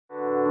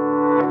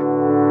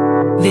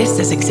This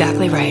is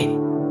exactly right.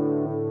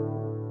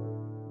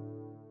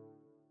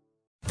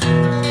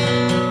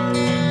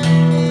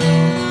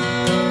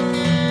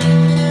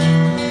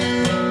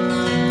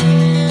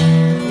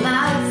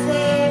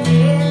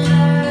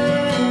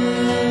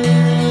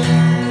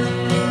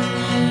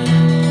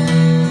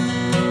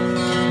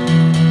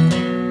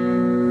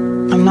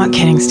 I'm not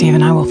kidding,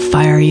 Stephen. I will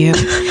fire you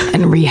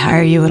and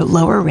rehire you at a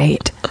lower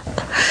rate.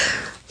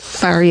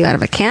 Fire you out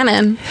of a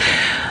cannon.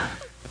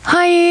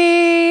 Hi.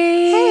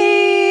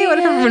 Hey. What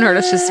if everyone heard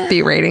us just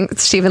berating?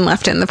 Stephen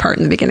left in the part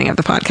in the beginning of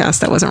the podcast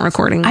that wasn't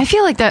recording. I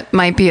feel like that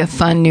might be a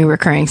fun new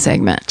recurring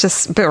segment.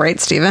 Just berate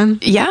Stephen.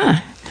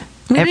 Yeah.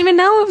 We didn't even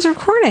know it was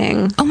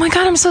recording. Oh my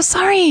God, I'm so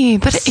sorry.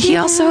 But he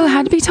also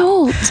had to be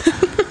told.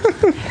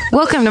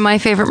 Welcome to My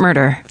Favorite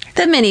Murder.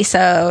 The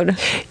Minisode.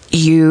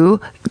 You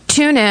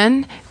tune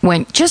in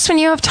when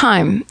you have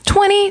time.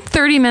 20,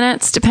 30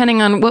 minutes,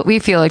 depending on what we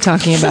feel like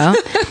talking about.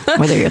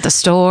 Whether you're at the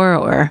store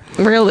or...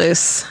 Real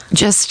loose.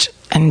 Just,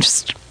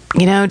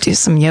 do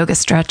some yoga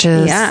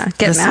stretches. Yeah.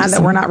 Get mad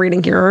that we're not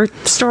reading your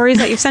stories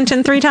that you've sent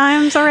in 3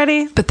 times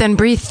already. But then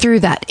breathe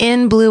through that.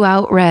 In blue,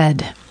 out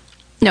red.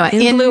 No,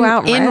 in blue,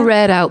 out red? In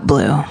red, out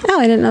blue. Oh,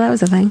 I didn't know that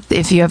was a thing.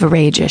 If you have a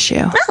rage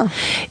issue. Oh.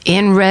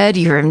 In red,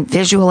 you're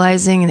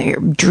visualizing that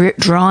you're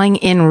drawing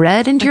in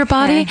red into your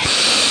body.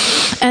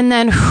 And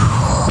then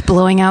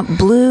blowing out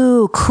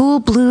blue, cool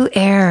blue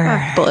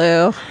air.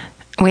 Blue.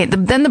 Wait,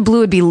 then the blue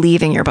would be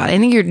leaving your body. I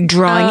think you're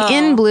drawing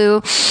in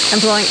blue.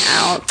 And blowing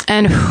out.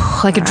 And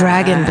like a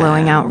dragon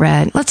blowing out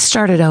red. Let's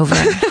start it over.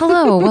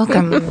 Hello,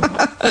 welcome.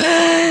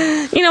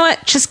 You know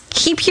what? Just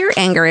keep your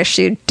anger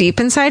issue deep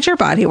inside your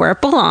body where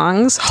it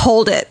belongs.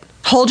 Hold it.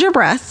 Hold your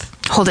breath.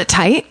 Hold it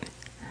tight.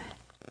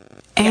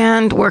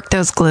 And work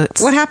those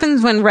glutes. What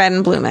happens when red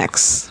and blue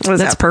mix? What is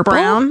That's that? purple?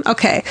 Brown?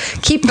 Okay.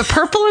 Keep the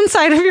purple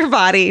inside of your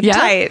body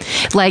tight.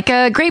 Like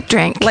a grape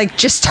drink. Like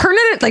just turn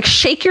it, like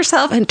shake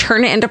yourself and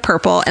turn it into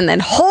purple and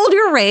then hold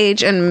your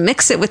rage and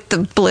mix it with the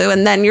blue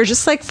and then you're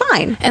just like,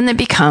 fine. And it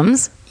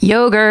becomes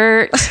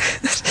yogurt.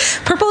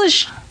 Purple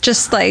is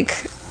just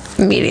like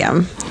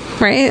medium,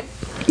 right?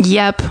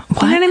 Yep.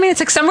 What? You know what I mean? It's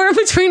like somewhere in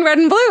between red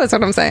and blue is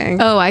what I'm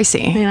saying. Oh, I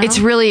see. You know?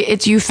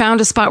 It's you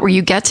found a spot where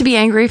you get to be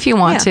angry if you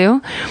want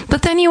to,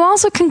 but then you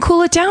also can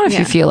cool it down if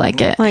you feel like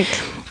it. Like,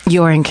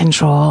 you're in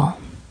control.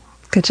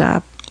 Good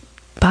job.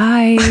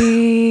 Bye.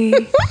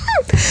 Do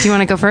you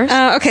want to go first?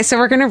 Okay, so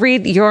we're going to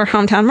read your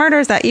hometown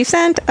murders that you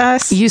sent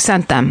us. You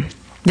sent them.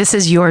 This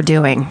is your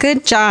doing.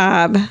 Good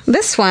job.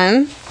 This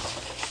one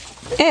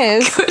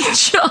is... Good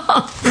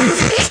job.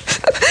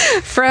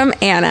 from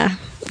Anna.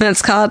 And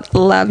it's called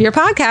Love Your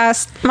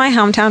Podcast, My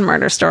Hometown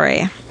Murder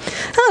Story.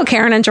 Hello,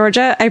 Karen and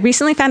Georgia. I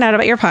recently found out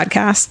about your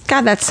podcast.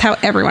 God, that's how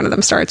every one of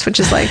them starts, which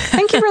is like,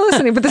 thank you for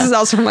listening. But this is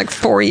also from like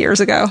 4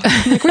 years ago.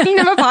 Like, we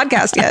didn't have a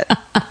podcast yet.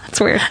 It's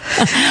weird.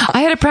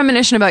 I had a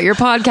premonition about your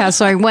podcast,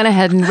 so I went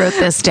ahead and wrote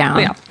this down.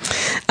 Yeah.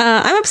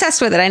 I'm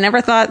obsessed with it. I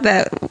never thought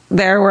that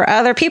there were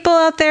other people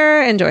out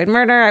there enjoyed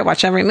murder. I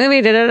watch every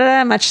movie,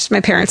 much as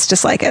my parents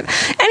dislike it.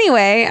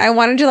 Anyway, I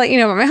wanted to let you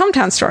know about my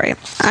hometown story.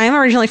 I'm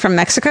originally from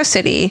Mexico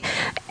City.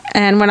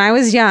 And when I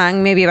was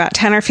young, maybe about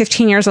 10 or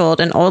 15 years old,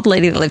 an old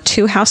lady that lived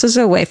 2 houses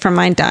away from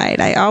mine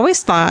died. I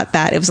always thought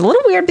that it was a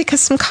little weird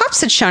because some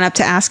cops had shown up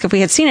to ask if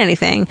we had seen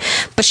anything.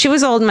 But she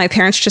was old and my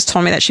parents just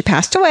told me that she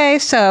passed away.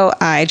 So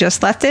I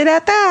just left it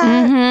at that.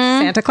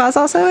 Mm-hmm. Santa Claus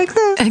also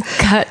exists.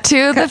 Cut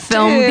to the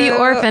film The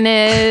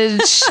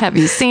Orphanage. Have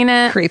you seen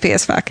it? Creepy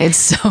as fuck. It's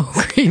so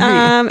creepy.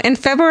 In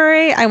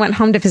February, I went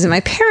home to visit my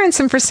parents.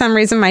 And for some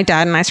reason, my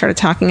dad and I started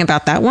talking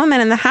about that woman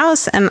in the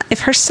house and if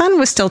her son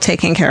was still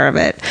taking care of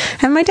it.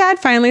 And my dad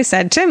finally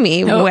said to me,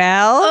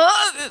 yeah,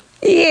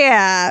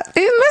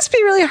 it must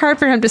be really hard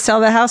for him to sell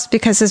the house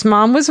because his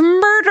mom was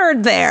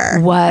murdered there.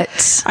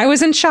 What? I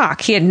was in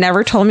shock. He had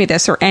never told me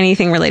this or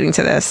anything relating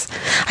to this.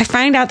 I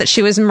find out that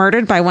she was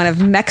murdered by one of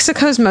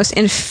Mexico's most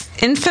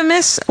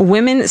infamous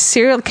women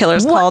serial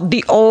killers called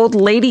the Old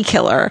Lady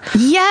Killer.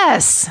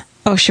 Yes.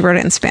 Oh, she wrote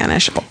it in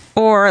Spanish.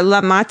 Or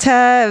La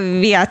Mata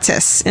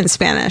Viatis in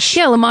Spanish.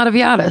 Yeah, La Mata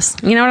Viatis.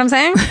 You know what I'm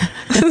saying?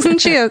 Isn't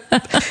she?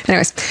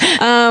 Anyways,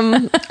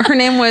 her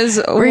name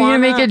was Were you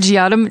going to make a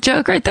Giada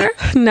joke right there?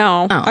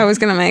 No. Oh. I was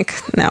going to make...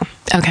 No.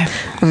 Okay.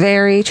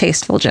 Very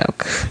tasteful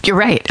joke. You're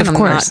right, of I'm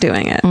course. not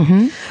doing it.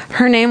 Mm-hmm.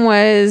 Her name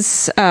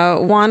was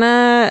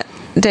Juana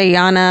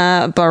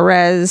Diana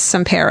Barrez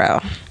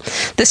Sampero.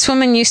 This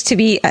woman used to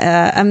be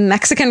a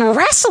Mexican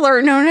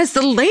wrestler known as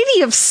the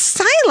Lady of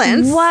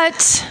Silence.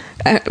 What?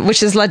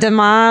 Which is La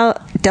Dama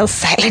del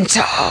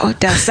Silencio.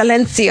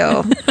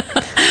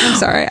 I'm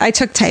sorry. I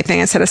took typing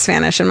instead of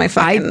Spanish in my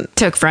fucking... I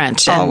took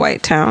French. All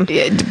white town.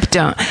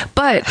 Don't.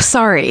 But,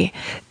 sorry.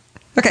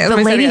 Okay, the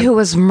lady who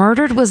was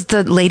murdered was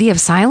the Lady of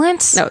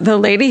Silence? No, the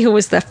lady who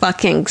was the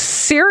fucking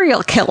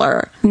serial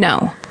killer.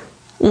 No.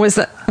 Was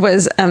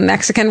a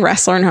Mexican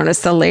wrestler known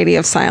as the Lady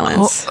of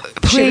Silence.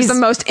 Oh, she was the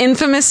most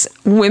infamous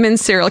women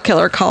serial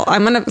killer called...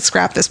 I'm going to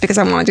scrap this because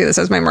I want to do this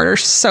as my murder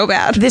so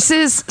bad. This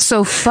is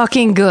so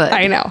fucking good.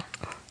 I know.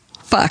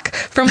 Fuck.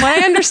 From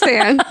what I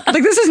understand,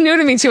 like this is new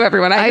to me too,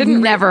 everyone. I've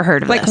never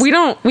heard of like,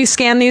 this. We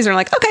scan these and are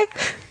like, okay.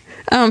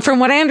 From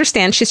what I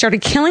understand, she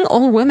started killing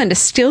old women to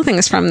steal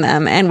things from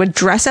them and would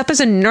dress up as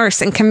a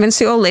nurse and convince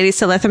the old ladies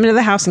to let them into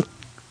the house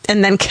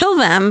and then kill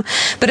them.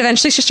 But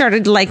eventually she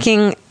started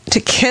liking to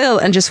kill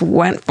and just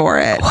went for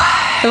it.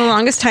 For the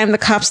longest time, the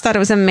cops thought it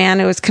was a man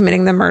who was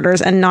committing the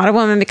murders and not a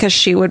woman, because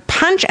she would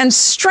punch and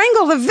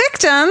strangle the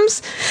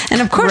victims.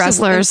 And of course,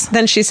 wrestlers.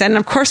 Then she said, and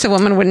of course, a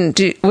woman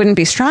wouldn't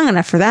be strong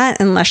enough for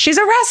that unless she's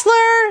a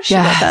wrestler. She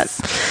wrote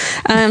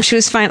that. She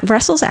was fine.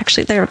 Wrestlers,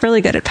 actually, they're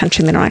really good at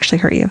punching. They don't actually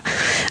hurt you.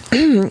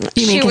 You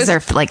mean because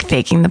they're like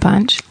faking the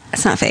punch?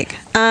 It's not fake.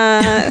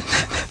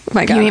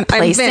 My God. You mean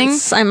placing? I'm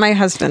Vince. I'm my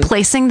husband.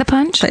 Placing the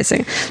punch?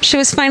 Placing. She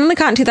was finally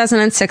caught in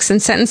 2006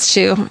 and sentenced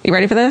to, you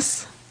ready for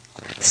this?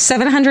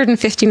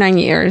 759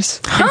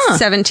 years and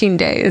 17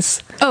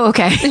 days. Oh,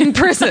 okay. In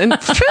prison.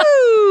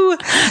 Woo!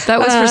 That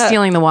was for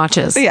stealing the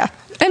watches. Yeah.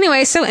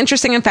 Anyway, so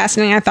interesting and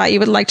fascinating. I thought you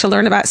would like to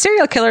learn about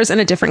serial killers in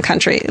a different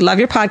country. Love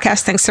your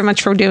podcast. Thanks so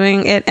much for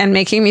doing it and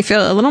making me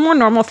feel a little more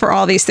normal for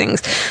all these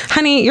things.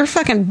 Honey, you're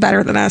fucking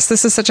better than us.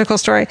 This is such a cool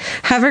story.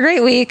 Have a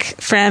great week.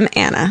 From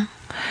Anna.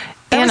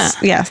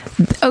 Yeah.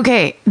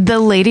 Okay. The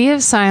Lady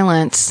of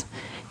Silence.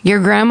 Your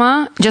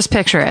grandma, just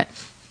picture it.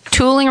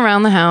 Tooling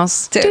around the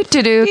house.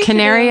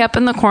 Canary up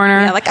in the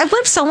corner. Yeah, like I've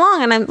lived so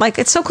long and I'm like,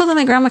 it's so cool that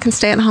my grandma can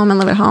stay at home and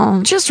live at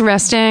home. Just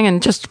resting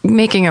and just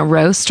making a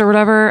roast or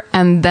whatever.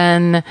 And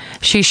then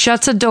she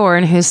shuts a door,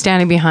 and who's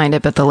standing behind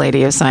it but the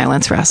Lady of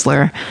Silence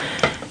wrestler.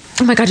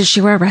 Oh my God, did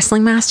she wear a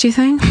wrestling mask, do you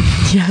think?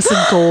 Yes,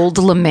 a gold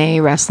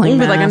lame wrestling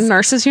mask. With like a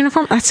nurse's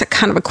uniform? That's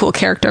kind of a cool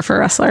character for a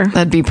wrestler.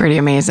 That'd be pretty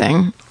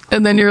amazing.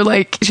 And then you're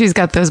like, she's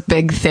got those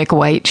big, thick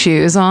white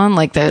shoes on,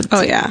 like the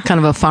kind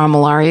of a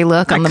Famolari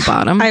look on the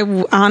bottom. I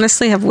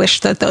honestly have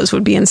wished that those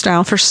would be in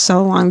style for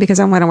so long,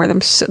 because I want to wear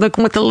them. Look,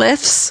 with the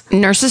lifts.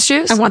 Nurse's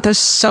shoes? I want those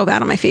so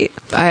bad on my feet.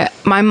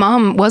 My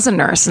mom was a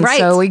nurse, and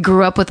so we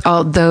grew up with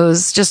all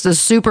those, just the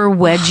super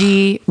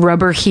wedgy,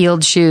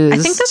 rubber-heeled shoes. I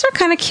think those are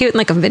kind of cute in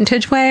like a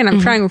vintage way, and I'm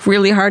trying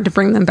really hard to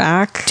bring them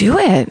back. Do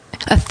it.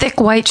 A thick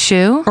white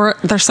shoe? Or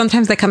there's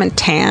sometimes they come in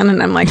tan,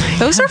 and I'm like,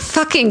 those are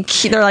fucking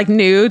cute. They're like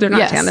nude. They're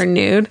not tan, they're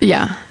nude.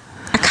 Yeah.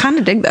 I kind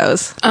of dig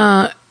those.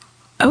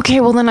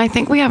 Okay, well then I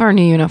think we have our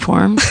new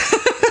uniform.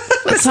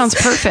 That sounds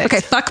perfect.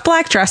 Okay, fuck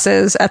black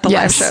dresses at the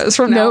live shows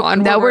from now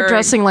on. Now we're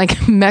dressing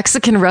like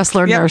Mexican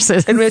wrestler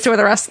nurses. And we have to wear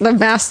the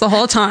mask the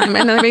whole time.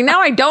 And then now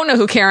I don't know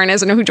who Karen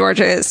is and who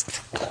Georgia is.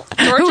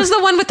 George is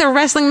the one with the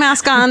wrestling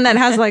mask on that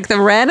has like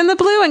the red and the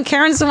blue, and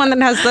Karen's the one that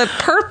has the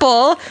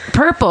purple.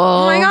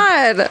 Oh my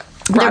God.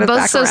 They're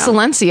both so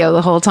silencio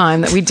the whole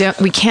time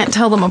that we can't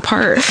tell them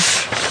apart.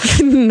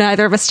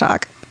 Neither of us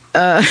talk.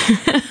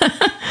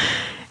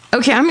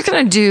 Okay, I'm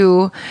going to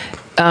do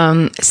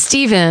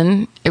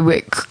Stephen,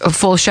 a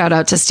full shout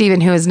out to Stephen,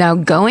 who is now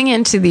going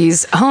into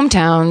these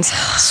hometowns,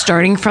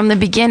 starting from the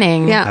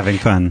beginning. Yeah. Having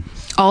fun.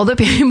 All the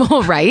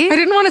people, right? I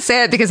didn't want to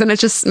say it because then it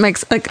just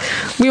makes, like,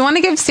 we want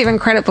to give Stephen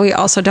credit, but we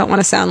also don't want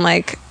to sound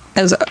like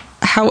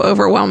how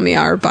overwhelmed we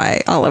are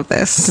by all of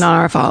this. It's not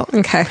our fault.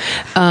 Okay.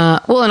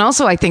 Well, and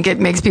also I think it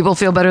makes people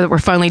feel better that we're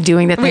finally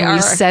doing the thing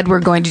we said we're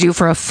going to do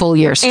for a full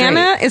year straight.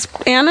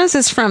 Anna's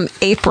is from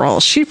April.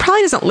 She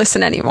probably doesn't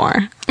listen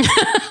anymore.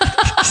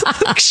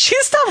 She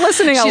stopped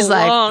listening. She's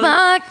like,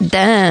 fuck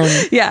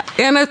them. Yeah.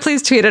 Anna,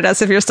 please tweet at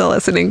us if you're still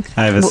listening.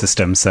 I have a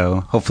system,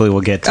 so hopefully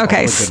we'll get to all the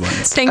good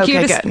ones. Thank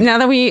you. Now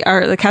that we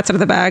are the cat's out of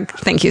the bag,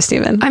 thank you,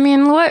 Stephen. I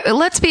mean,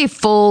 let's be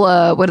full,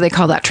 what do they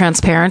call that?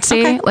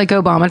 Transparency, like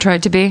Obama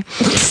tried to be.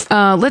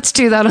 Let's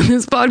do that on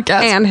this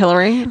podcast. And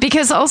Hillary.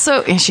 Because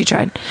also, she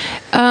tried.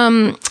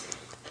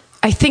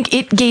 I think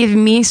it gave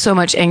me so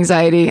much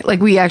anxiety. Like,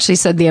 we actually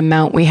said the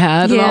amount we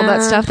had and all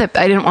that stuff, that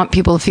I didn't want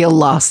people to feel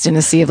lost in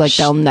a sea of like,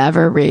 they'll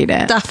never read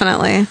it.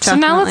 Definitely. So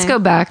now let's go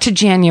back to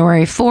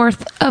January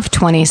 4th of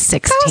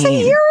 2016. That was a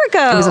year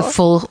ago. It was a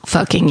full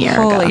fucking year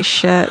ago. Holy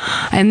shit.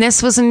 And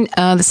this was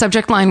the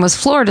subject line was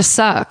Florida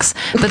sucks,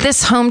 but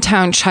this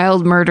hometown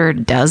child murder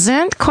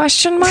doesn't? ?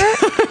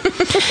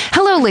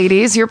 Hello,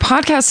 ladies. Your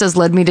podcast has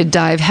led me to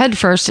dive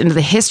headfirst into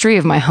the history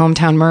of my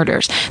hometown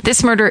murders.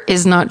 This murder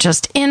is not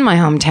just in my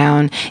hometown.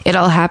 It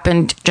all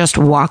happened just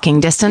walking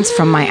distance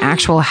from my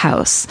actual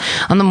house.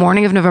 On the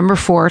morning of November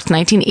 4th,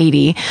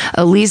 1980,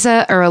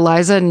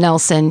 Eliza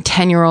Nelson,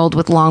 10-year-old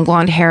with long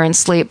blonde hair and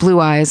slate blue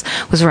eyes,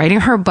 was riding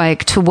her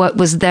bike to what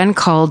was then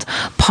called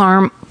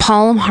Palm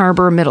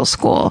Harbor Middle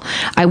School.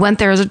 I went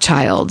there as a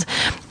child.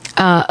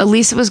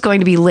 Elisa was going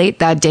to be late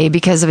that day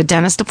because of a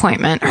dentist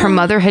appointment. Her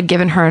mother had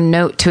given her a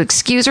note to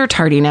excuse her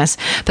tardiness,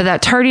 but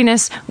that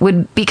tardiness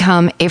would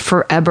become a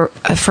forever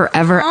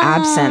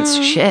absence.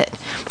 Shit.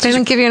 They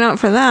didn't give you a note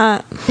for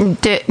that.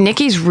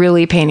 Nikki's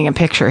really painting a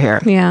picture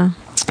here. Yeah.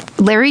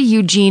 Larry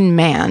Eugene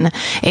Mann,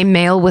 a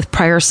male with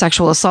prior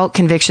sexual assault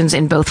convictions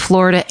in both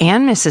Florida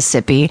and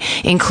Mississippi,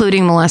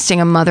 including molesting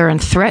a mother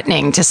and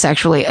threatening to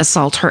sexually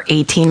assault her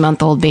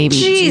 18-month-old baby.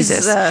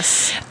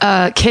 Jesus.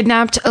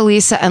 Kidnapped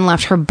Elisa and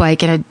left her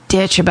bike in a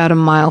ditch about a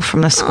mile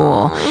from the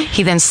school.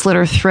 He then slit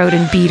her throat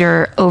and beat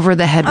her over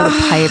the head with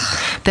a pipe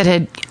that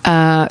had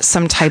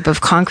some type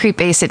of concrete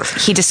base.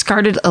 He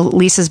discarded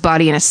Elisa's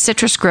body in a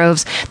citrus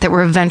groves that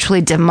were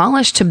eventually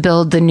demolished to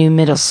build the new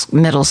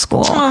middle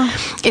school.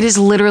 It is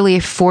literally a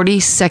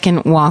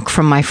 40-second walk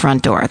from my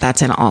front door.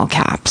 That's in all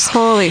caps.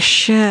 Holy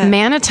shit.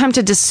 Man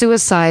attempted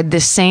suicide the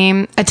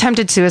same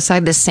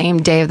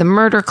day of the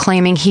murder,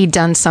 claiming he'd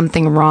done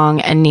something wrong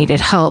and needed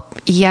help.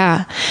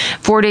 Yeah.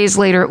 4 days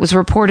later, it was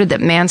reported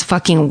that Man's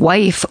fucking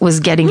wife was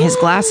getting his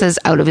glasses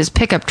out of his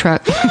pickup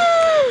truck.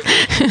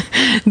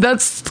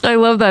 I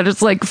love that.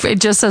 It's like,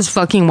 it just says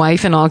fucking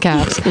wife in all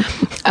caps.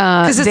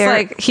 Because it's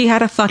like, he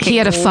had a fucking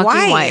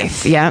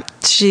wife. Yeah.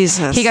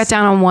 Jesus. He got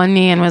down on one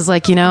knee and was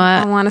like, you know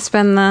what? I want to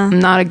spend I'm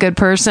not a good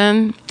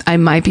person. I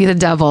might be the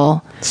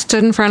devil.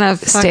 Stood in front of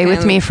stay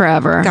with me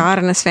forever. God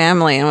and his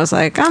family and was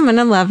like, I'm going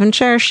to love and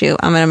cherish you.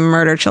 I'm going to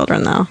murder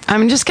children though.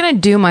 I'm just going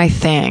to do my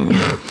thing.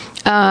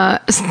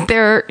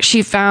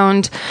 She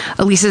found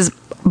Elisa's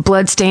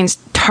bloodstains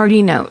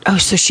tardy note. Oh,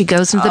 so she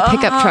goes into the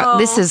pickup truck.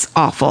 This is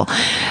awful.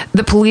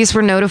 The police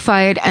were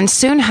notified and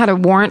soon had a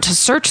warrant to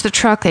search the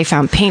truck. They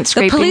found paint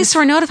scrapings. The police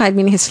were notified,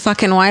 meaning his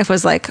fucking wife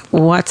was like,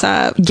 what's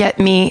up? Get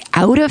me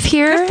out of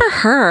here. Good for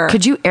her.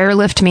 Could you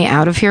airlift me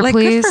out of here,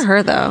 please? Good for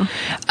her, though.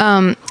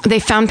 They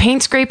found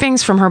paint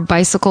scrapings from her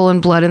bicycle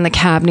and blood in the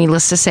cab.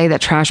 Needless to say, that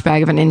trash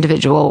bag of an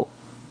individual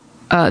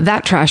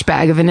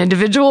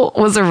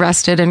was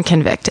arrested and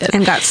convicted.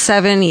 And got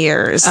 7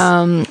 years.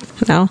 No.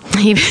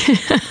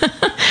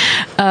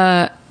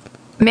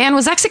 Man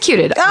was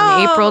executed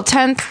on April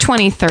 10th,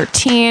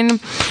 2013. Good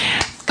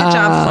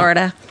job,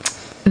 Florida.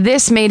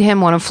 This made him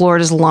one of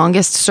Florida's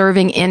longest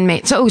serving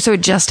inmates. So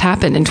it just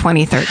happened in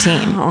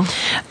 2013.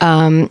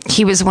 Wow.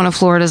 He was one of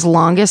Florida's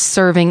longest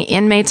serving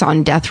inmates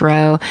on death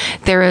row.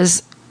 There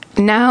is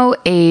now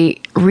a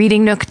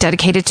reading nook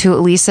dedicated to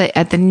Elisa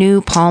at the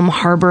new Palm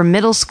Harbor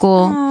Middle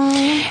School.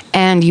 Aww.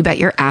 And you bet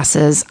your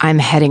asses I'm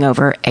heading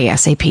over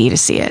ASAP to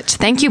see it.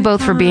 Thank you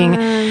both for being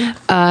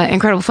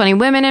incredible, funny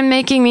women and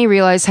making me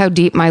realize how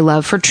deep my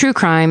love for true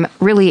crime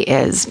really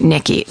is.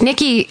 Nikki,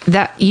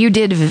 that you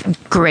did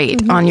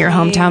great on your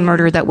hometown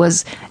murder. That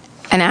was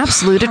an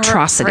absolute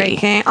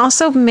atrocity.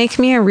 Also, make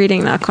me a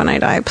reading nook when I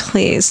die,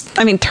 please.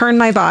 I mean, turn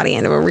my body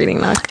into a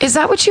reading nook. Is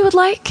that what you would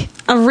like?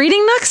 A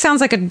reading nook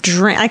sounds like a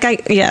drink.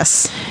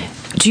 Yes.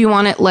 Do you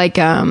want it like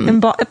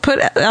put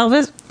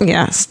Elvis?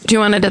 Yes. Do you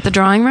want it at the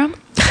drawing room?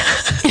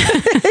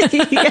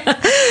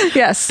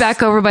 Yes.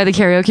 Back over by the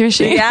karaoke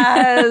machine.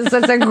 Yes,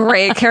 that's a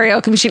great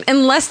karaoke machine.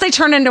 Unless they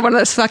turn into one of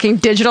those fucking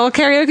digital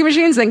karaoke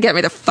machines, then get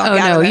me the fuck out of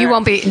there. Oh no, you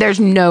won't be. There's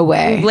no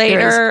way.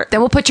 Later. Then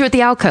we'll put you at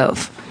the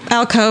alcove.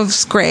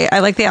 Alcove's great. I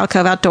like the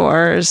alcove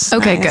outdoors.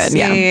 Okay, nice. Good.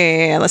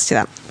 Yeah. Let's do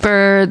that.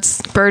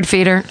 Birds, bird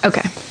feeder.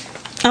 Okay.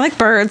 I like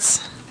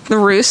birds. The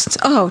roost.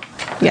 Oh,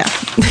 yeah.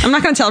 I'm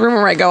not going to tell everyone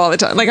where I go all the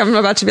time. Like, I'm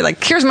about to be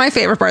like, here's my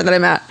favorite bird that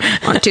I'm at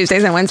on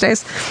Tuesdays and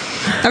Wednesdays.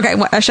 Okay.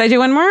 Should I do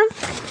one more?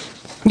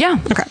 Yeah.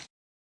 Okay.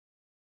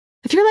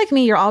 If you're like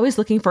me, you're always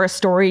looking for a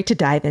story to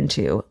dive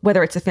into.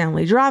 Whether it's a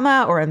family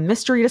drama or a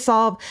mystery to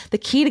solve, the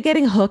key to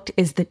getting hooked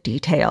is the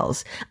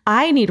details.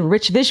 I need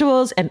rich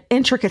visuals and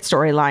intricate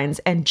storylines,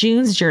 and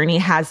June's Journey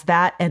has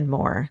that and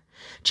more.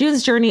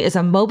 June's Journey is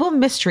a mobile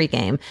mystery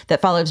game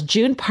that follows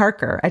June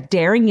Parker, a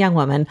daring young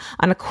woman,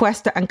 on a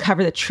quest to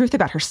uncover the truth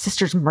about her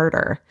sister's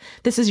murder.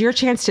 This is your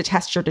chance to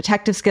test your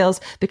detective skills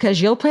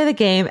because you'll play the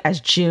game as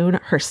June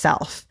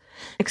herself.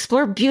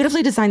 Explore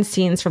beautifully designed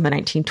scenes from the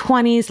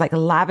 1920s, like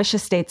lavish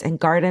estates and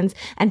gardens,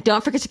 and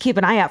don't forget to keep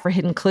an eye out for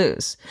hidden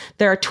clues.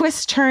 There are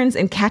twists, turns,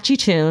 and catchy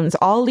tunes,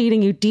 all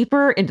leading you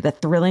deeper into the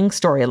thrilling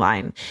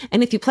storyline.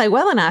 And if you play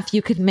well enough,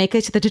 you could make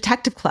it to the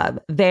Detective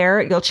Club.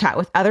 There, you'll chat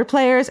with other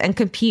players and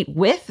compete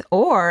with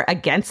or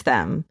against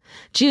them.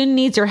 June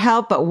needs your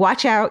help, but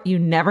watch out, you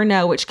never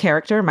know which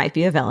character might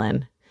be a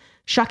villain.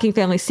 Shocking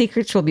family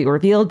secrets will be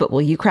revealed, but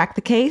will you crack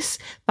the case?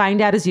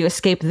 Find out as you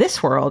escape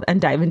this world and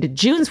dive into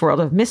June's world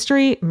of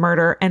mystery,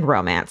 murder, and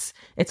romance.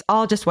 It's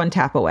all just one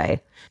tap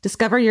away.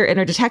 Discover your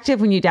inner detective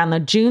when you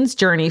download June's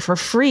Journey for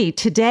free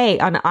today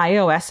on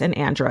iOS and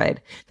Android.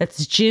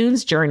 That's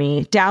June's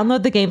Journey.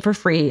 Download the game for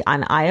free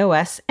on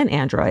iOS and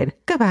Android.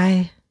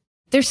 Goodbye.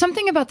 There's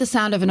something about the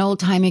sound of an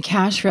old-timey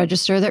cash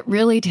register that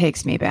really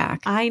takes me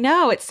back. I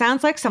know. It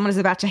sounds like someone is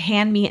about to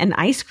hand me an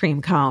ice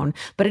cream cone,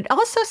 but it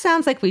also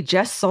sounds like we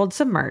just sold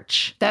some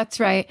merch. That's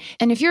right.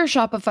 And if you're a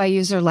Shopify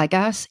user like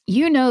us,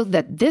 you know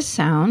that this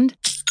sound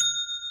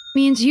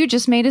means you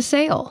just made a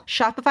sale.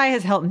 Shopify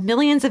has helped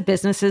millions of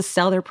businesses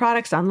sell their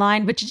products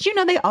online, but did you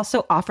know they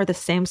also offer the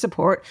same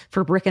support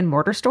for brick and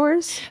mortar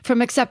stores?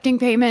 From accepting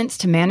payments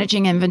to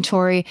managing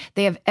inventory,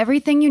 they have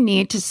everything you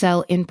need to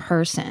sell in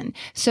person.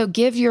 So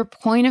give your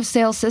point of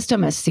sale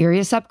system a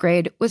serious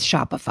upgrade with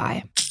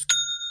Shopify.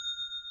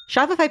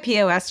 Shopify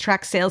POS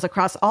tracks sales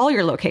across all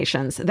your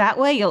locations. That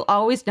way, you'll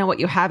always know what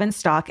you have in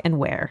stock and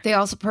where. They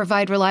also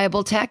provide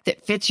reliable tech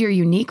that fits your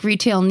unique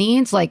retail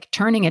needs, like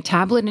turning a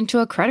tablet into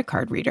a credit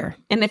card reader.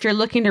 And if you're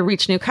looking to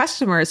reach new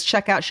customers,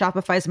 check out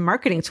Shopify's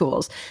marketing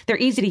tools. They're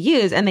easy to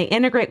use, and they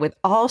integrate with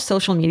all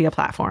social media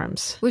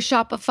platforms. With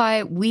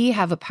Shopify, we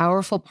have a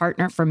powerful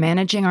partner for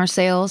managing our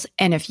sales.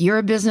 And if you're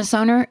a business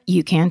owner,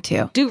 you can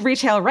too. Do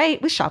retail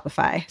right with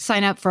Shopify.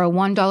 Sign up for a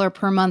 $1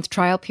 per month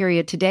trial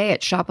period today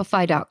at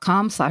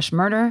shopify.com/murder.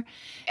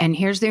 And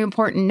here's the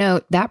important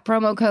note, that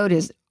promo code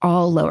is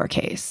all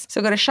lowercase.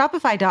 So go to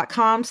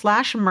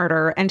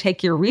shopify.com/murder and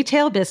take your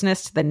retail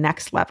business to the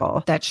next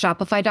level. That's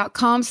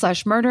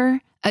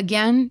shopify.com/murder.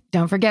 Again,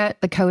 don't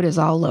forget the code is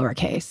all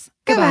lowercase.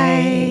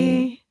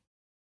 Goodbye.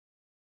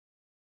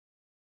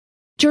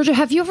 Georgia,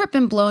 have you ever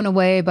been blown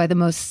away by the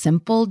most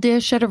simple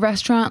dish at a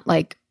restaurant,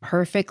 like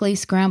perfectly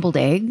scrambled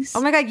eggs?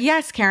 Oh my God,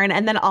 yes, Karen.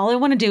 And then all I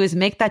want to do is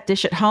make that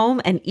dish at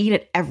home and eat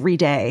it every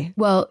day.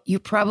 Well, you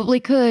probably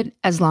could,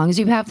 as long as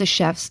you have the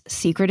chef's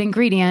secret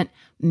ingredient,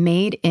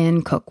 Made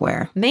in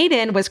Cookware. Made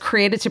in was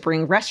created to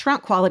bring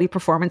restaurant quality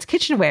performance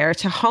kitchenware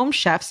to home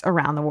chefs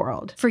around the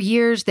world. For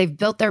years, they've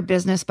built their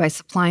business by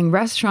supplying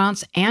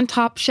restaurants and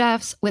top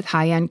chefs with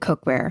high-end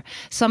cookware.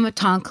 Some of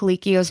Tom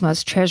Colicchio's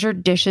most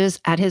treasured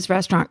dishes at his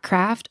restaurant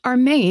Craft are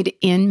made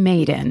in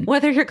Made in.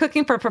 Whether you're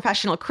cooking for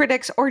professional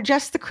critics or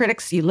just the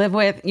critics you live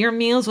with, your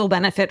meals will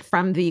benefit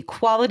from the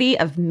quality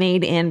of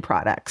Made in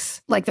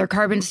products. Like their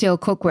carbon steel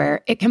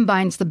cookware, it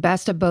combines the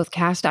best of both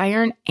cast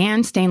iron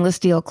and stainless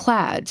steel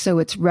clad, so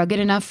it's rugged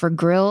enough for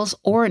grills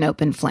or an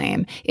open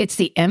flame. It's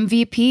the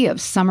MVP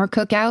of summer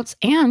cookouts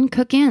and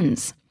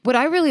cook-ins. What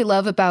I really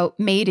love about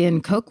Made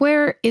in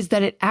Cookware is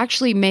that it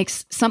actually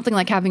makes something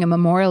like having a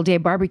Memorial Day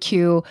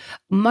barbecue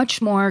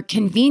much more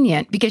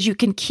convenient because you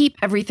can keep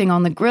everything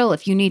on the grill.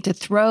 If you need to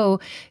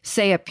throw,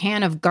 say, a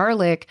pan of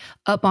garlic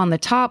up on the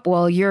top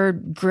while you're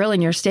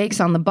grilling your steaks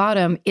on the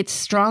bottom, it's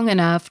strong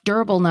enough,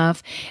 durable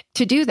enough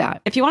to do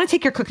that. If you want to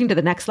take your cooking to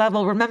the next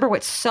level, remember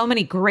what so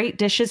many great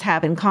dishes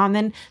have in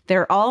common.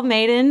 They're all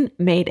made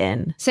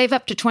in. Save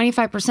up to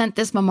 25%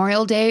 this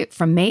Memorial Day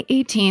from May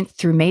 18th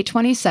through May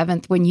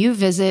 27th when you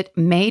visit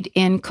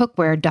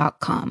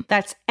madeincookware.com.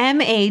 That's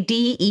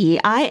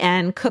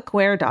MADEIN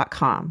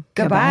cookware.com.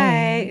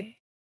 Goodbye.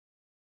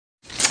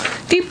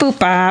 Beep boop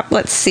bop.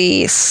 Let's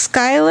see.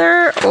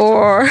 Skylar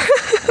or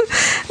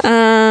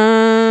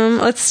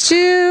let's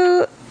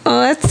see.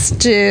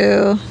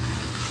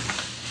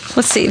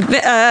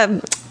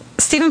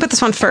 Stephen put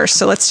this one first,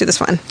 so let's do this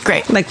one.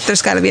 Great. Like,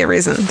 there's got to be a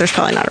reason. There's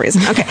probably not a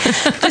reason. Okay.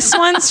 This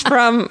one's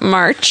from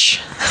March,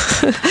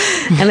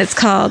 and it's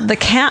called The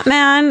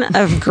Catman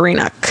of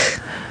Greenock.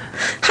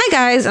 Hi,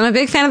 guys. I'm a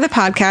big fan of the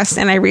podcast,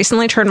 and I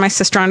recently turned my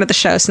sister onto the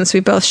show since we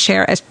both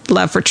share a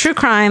love for true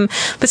crime.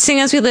 But seeing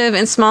as we live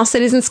in small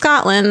cities in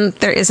Scotland,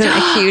 there isn't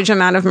a huge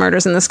amount of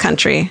murders in this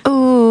country.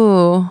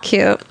 Ooh.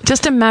 Cute.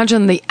 Just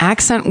imagine the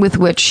accent with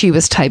which she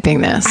was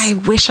typing this. I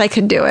wish I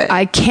could do it.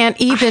 I can't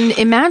even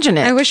imagine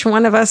it. I wish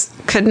one of us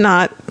could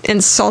not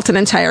insult an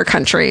entire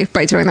country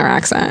by doing their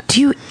accent.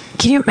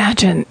 Can you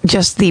imagine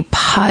just the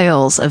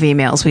piles of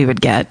emails we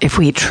would get if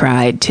we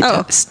tried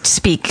to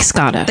speak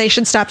Scottish? They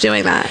should stop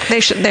doing that.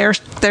 They're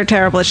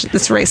terrible.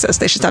 It's racist.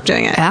 They should stop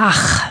doing it.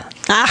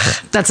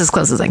 That's as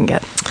close as I can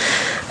get.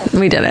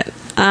 We did it.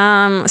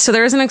 So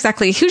there isn't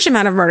exactly a huge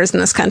amount of murders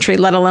in this country,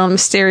 let alone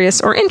mysterious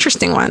or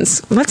interesting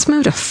ones. Let's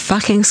move to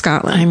fucking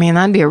Scotland. I mean,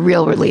 that'd be a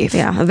real relief.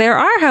 Yeah. There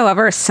are,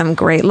 however, some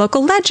great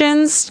local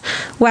legends.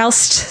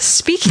 Whilst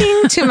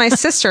speaking to my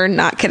sister,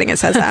 not kidding, it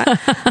says that,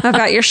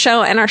 about your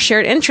show and our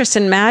shared interest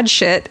in mad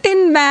shit.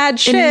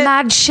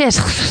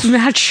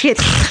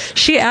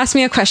 She asked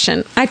me a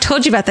question. I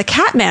told you about the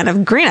Catman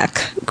of Greenock.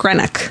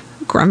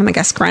 I'm going to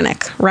guess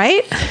Greenock,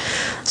 right?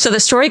 So the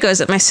story goes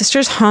that my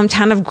sister's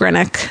hometown of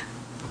Greenock,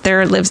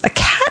 there lives a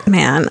cat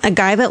man, a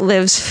guy that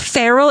lives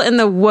feral in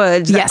the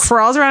woods, that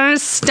crawls around on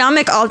his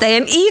stomach all day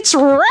and eats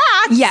rats.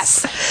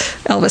 Yes.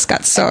 Elvis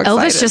got so excited.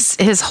 Elvis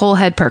just, his whole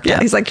head perked up.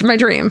 He's like, my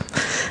dream.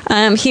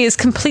 He is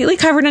completely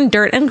covered in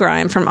dirt and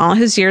grime from all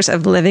his years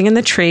of living in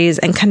the trees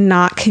and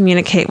cannot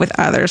communicate with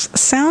others.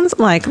 Sounds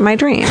like my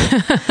dream.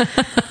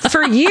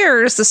 For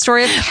years, the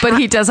story of But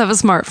he does have a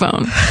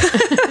smartphone.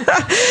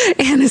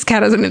 And his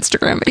cat has an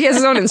Instagram. He has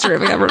his own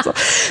Instagram account.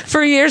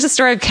 For years, the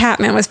story of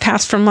Catman was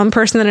passed from one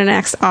person to the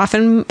next,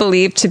 often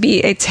believed to be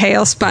a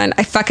tale spun.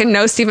 I fucking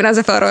know Stephen has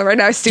a photo right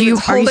now.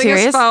 Steven's holding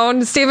his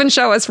phone. Stephen,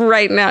 show us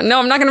right now. No,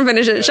 I'm not going to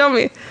finish it. Show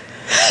me.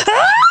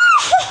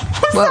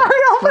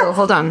 Whoa,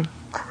 hold on.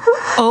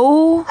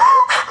 Oh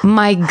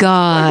my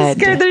God. I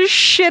scared the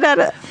shit out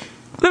of it.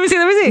 Let me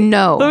see.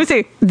 No. Let me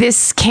see.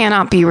 This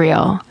cannot be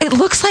real. It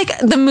looks like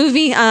the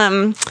movie,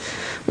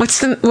 what's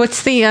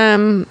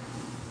the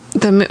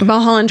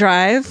Mulholland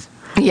Drive?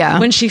 Yeah.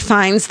 When she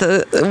finds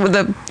the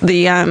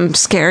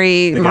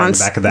scary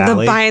monster, in the back of the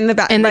alley? in the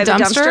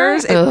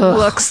dumpsters, it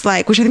looks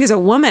like, which I think is a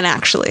woman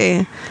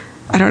actually.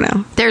 I don't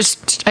know.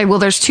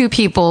 There's two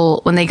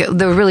people when they go,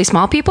 the really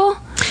small people.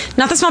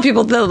 Not the small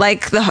people.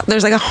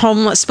 There's like a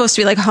homeless, supposed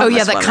to be like a homeless. Oh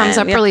yeah, that woman. comes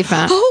up really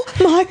fast. Oh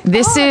my God.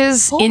 This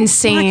is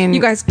insane.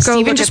 You guys, go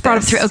Steven look just at brought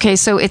this. it through. Okay,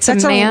 so it's a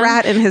man a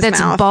rat in his that's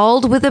mouth.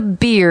 bald with a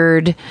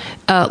beard,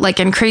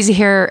 and crazy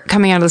hair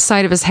coming out of the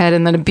side of his head,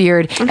 and then a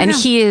beard. And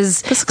he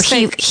is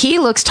he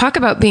looks. Talk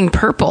about being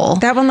purple.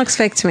 That one looks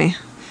fake to me.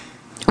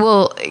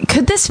 Well,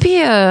 could this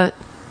be a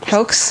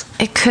Hoax?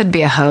 It could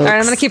be a hoax. All right,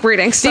 I'm going to keep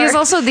reading. Sorry. Because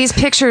also these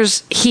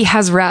pictures, he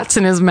has rats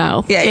in his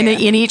mouth. Yeah,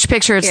 in each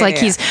picture, it's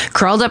he's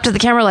crawled up to the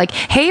camera like,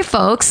 hey,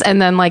 folks.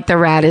 And then like the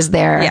rat is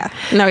there. Yeah.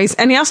 No,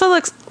 he also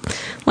looks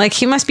like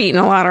he must be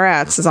eating a lot of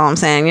rats is all I'm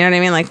saying. You know what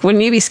I mean? Like,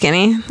 wouldn't you be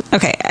skinny?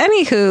 Okay.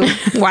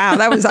 Anywho, wow,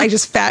 I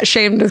just fat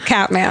shamed the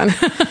cat man.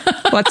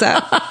 What's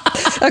up?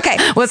 Okay.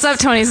 What's up,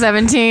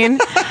 2017?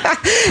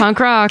 Punk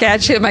rock.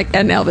 Catch him.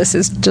 And Elvis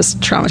is just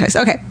traumatized.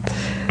 Okay.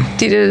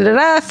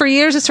 For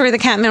years, the story of the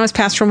Catman was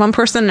passed from one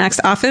person to the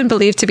next, often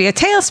believed to be a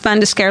tale spun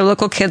to scare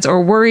local kids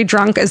or worry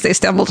drunk as they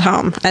stumbled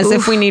home, as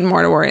if we need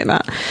more to worry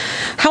about.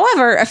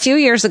 However, a few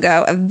years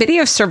ago, a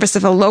video surfaced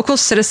of a local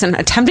citizen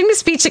attempting to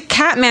speak to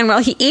Catman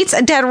while he eats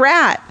a dead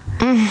rat.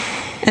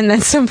 And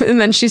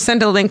then she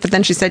sent a link, but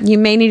then she said, you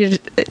may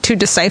need to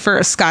decipher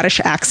a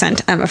Scottish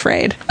accent, I'm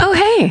afraid. Oh,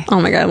 hey.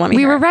 Oh, my God.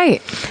 We were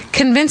right.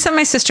 Convinced that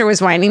my sister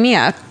was winding me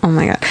up. Oh,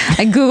 my God.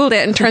 I Googled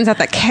it and turns out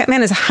that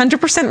Catman is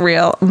 100%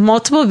 real.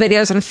 Multiple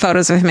videos and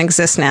photos of him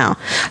exist now.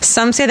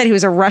 Some say that he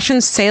was a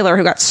Russian sailor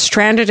who got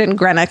stranded in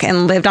Greenock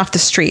and lived off the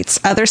streets.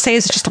 Others say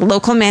he's just a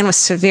local man with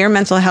severe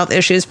mental health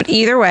issues. But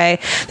either way,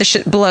 this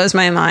shit blows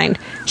my mind.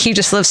 He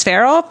just lives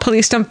feral.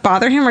 Police don't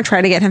bother him or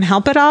try to get him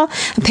help at all.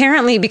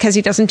 Apparently, because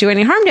he doesn't do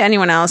any harm to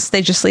anyone else,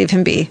 they just leave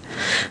him be.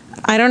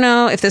 I don't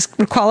know if this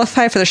would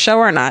qualify for the show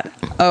or not.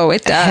 Oh,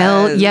 it does.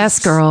 Hell yes,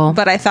 girl.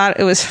 But I thought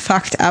it was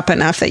fucked up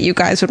enough that you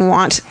guys would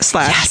want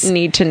 /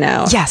 need to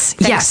know. Yes.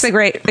 Thanks for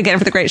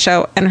the great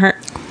show. And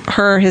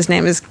his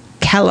name is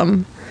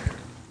Callum.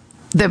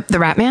 The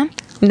rat man?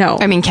 No.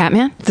 I mean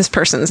Catman? This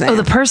person's name. Oh,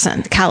 the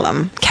person.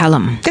 Callum.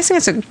 Guessing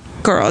it's a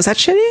girl. Is that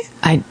shitty?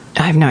 I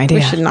have no idea.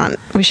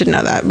 We should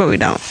know that, but we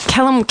don't.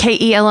 Callum,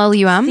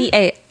 Kellum?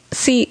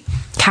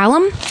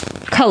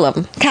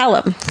 Callum?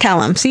 Callum.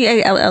 Callum.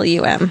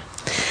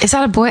 Is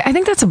that a boy? I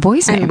think that's a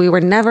boy's name. And we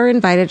were never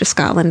invited to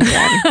Scotland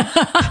again.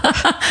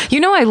 You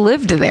know, I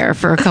lived there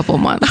for a couple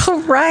months.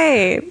 Oh,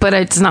 right. But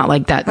it's not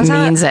like that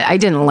means that I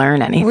didn't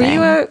learn anything.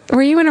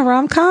 Were you in a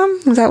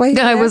rom-com? Was that why you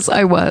did?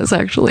 I was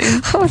actually.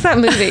 What was that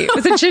movie?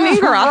 Was it Janine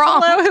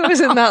Garofalo who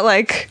was in that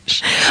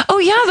Oh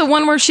yeah, the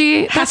one where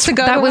she has to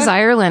go. That was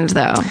Ireland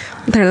though.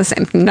 They're the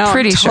same. No,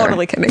 pretty I'm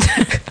totally kidding.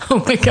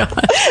 Oh my God.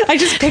 I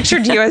just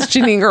pictured you as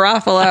Janine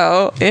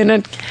Garofalo in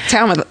a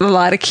town with a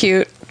lot of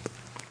cute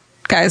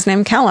guys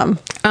named Callum.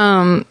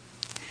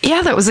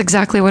 Yeah, that was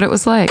exactly what it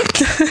was like.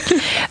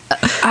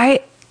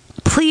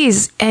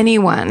 Please,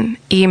 anyone,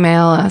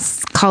 email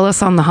us, call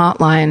us on the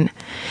hotline.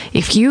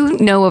 If you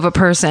know of a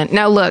person.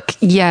 Now look,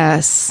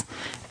 yes,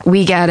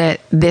 we get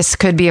it. This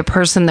could be a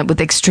person that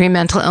with extreme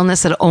mental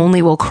illness that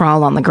only will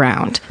crawl on the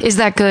ground. Is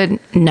that good?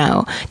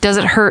 No. Does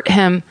it hurt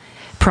him?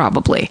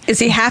 Probably. Is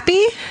he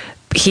happy?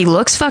 He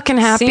looks fucking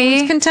happy.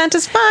 Seems content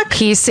as fuck.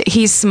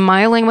 He's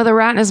smiling with a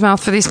rat in his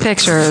mouth for these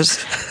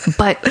pictures.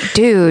 But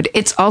dude,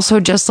 it's also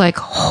just like,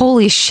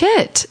 holy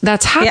shit,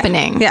 that's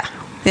happening.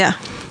 Yeah.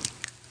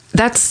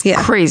 That's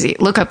crazy.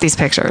 Look up these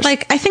pictures.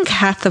 Like, I think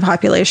half the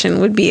population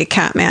would be a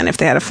Catman if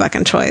they had a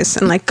fucking choice,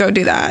 and like, go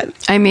do that.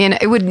 I mean,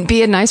 it would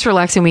be a nice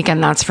relaxing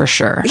weekend, that's for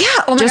sure. Yeah.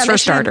 Oh my just God, for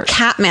starters.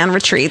 Catman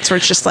retreats where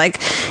it's just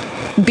like,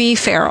 be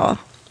feral.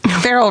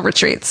 Feral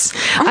retreats.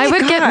 Oh I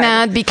would get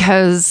mad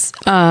because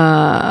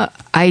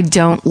I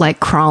don't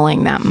like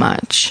crawling that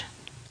much.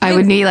 I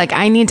would be like,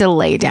 I need to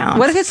lay down.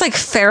 What if it's like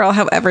feral,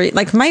 however,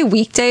 like my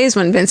weekdays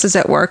when Vince is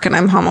at work and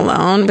I'm home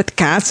alone with the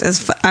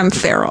cats I'm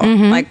feral.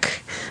 Mm-hmm.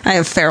 Like I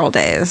have feral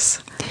days.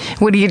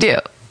 What do you do?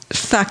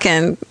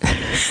 Fucking,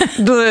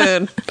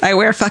 dude, I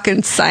wear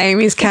fucking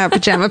Siamese cat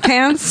pajama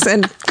pants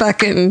and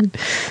fucking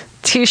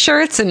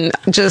t-shirts and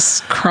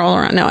just crawl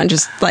around. No, and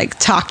just like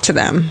talk to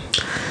them.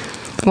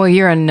 Well,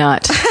 you're a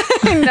nut.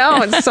 I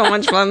know. It's so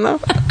much fun though.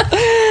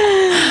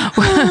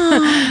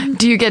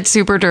 Do you get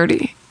super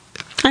dirty?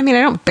 I mean,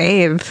 I don't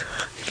bathe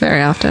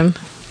very often.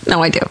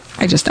 No, I do.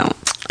 I just don't.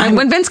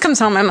 When Vince comes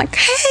home, I'm like,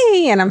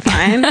 hey, and I'm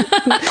fine.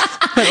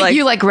 But like,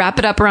 you like wrap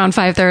it up around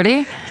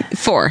 5:30?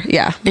 4,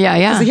 yeah.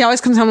 Yeah. He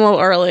always comes home a little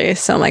early,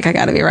 so I'm like, I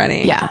gotta be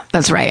ready. Yeah,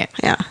 that's right.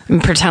 Yeah.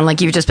 And pretend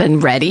like you've just been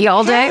ready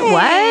all day.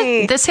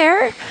 Hey. What? This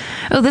hair?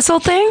 Oh, this whole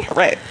thing?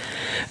 Right.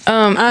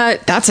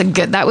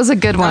 That was a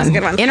good one.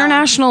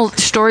 International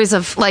stories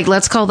of, like,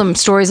 let's call them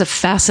stories of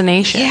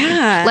fascination.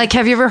 Yeah. Like,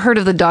 have you ever heard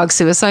of the dog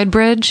suicide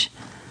bridge?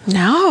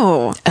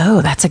 No.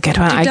 Oh, that's a good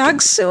one.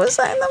 Dog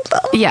suicide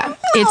themselves? Yeah.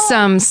 No.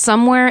 It's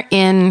somewhere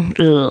in, I'm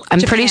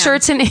Japan. Pretty sure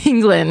it's in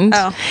England.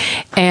 Oh.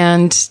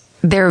 And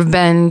there have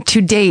been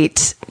to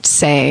date,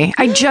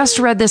 I just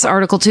read this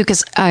article too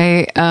because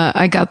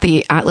I got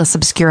the Atlas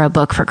Obscura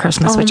book for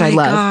Christmas, which I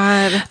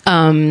love.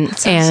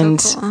 God.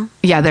 And so cool.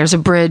 yeah, there's a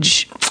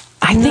bridge.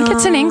 I think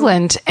it's in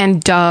England,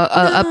 and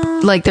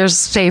like there's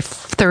say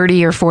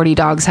 30 or 40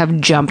 dogs have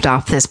jumped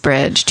off this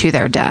bridge to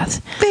their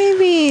death.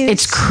 Babies.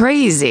 It's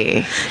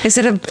crazy. Is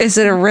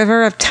it a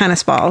river of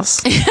tennis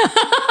balls?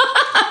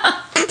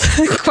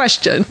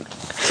 Question.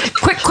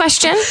 Quick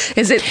question.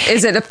 Is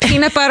it a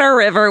peanut butter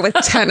river with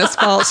tennis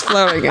balls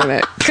flowing in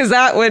it? Because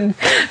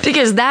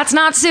that's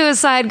not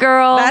suicide,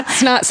 girl.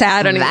 That's not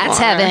sad anymore. That's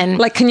heaven.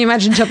 Like, can you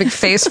imagine jumping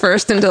face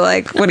first into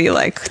like, what do you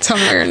like? Tell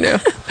me what you're gonna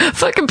do.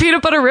 Fucking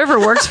peanut butter river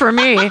works for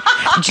me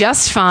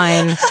just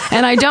fine.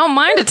 And I don't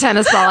mind a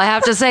tennis ball. I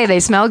have to say, they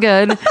smell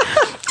good.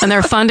 And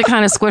they're fun to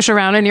kind of squish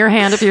around in your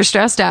hand if you're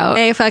stressed out.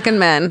 Hey, fucking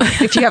men.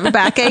 If you have a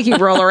backache, you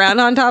roll around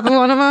on top of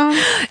one of them.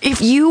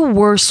 If you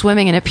were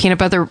swimming in a peanut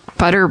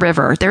butter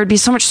river, there would be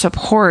so much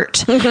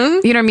support. You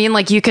know what I mean?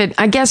 Like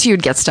I guess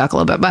you'd get stuck a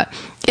little bit, but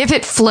if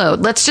it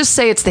flowed, let's just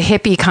say it's the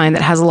hippie kind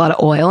that has a lot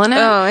of oil in it.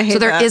 Oh, I hate so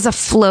there is a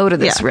flow to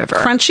this river.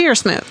 Crunchy or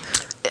smooth?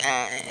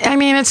 I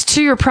mean, it's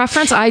to your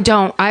preference.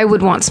 I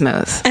would want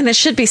smooth. And it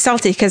should be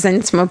salty because then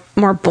it's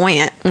more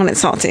buoyant when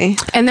it's salty.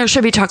 And there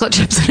should be chocolate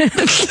chips in it.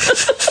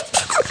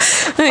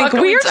 Like,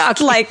 we're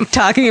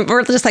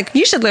just like,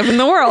 you should live in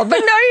the world. But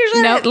no, you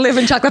shouldn't. Live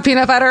in chocolate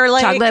peanut butter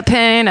lake. Chocolate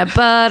peanut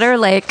butter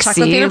lake. Chocolate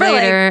See you peanut butter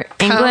later,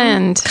 lake.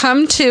 England.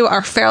 Come to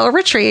our feral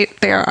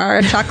retreat. There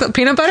are chocolate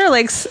peanut butter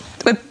lakes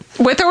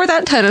with or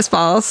without tennis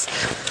balls.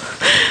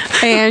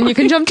 And you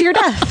can jump to your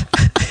death.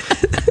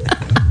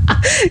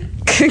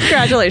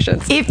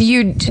 Congratulations. If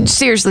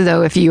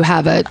you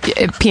have a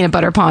peanut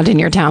butter pond in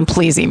your town,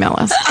 please email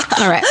us.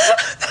 All right.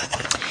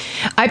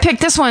 I picked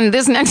this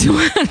next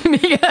one,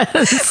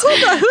 because...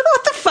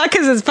 What the fuck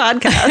is this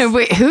podcast?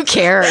 Wait, who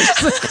cares?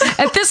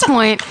 At this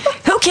point,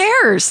 who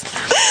cares?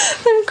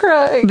 I'm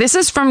crying. This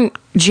is from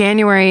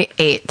January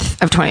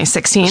 8th of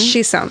 2016.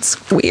 She sounds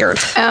weird.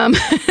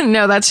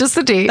 No, that's just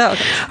the date. Oh,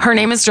 okay. Her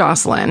name is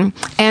Jocelyn,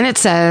 and it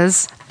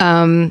says...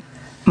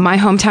 my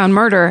hometown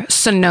murder,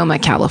 Sonoma,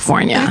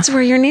 California. That's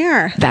where you're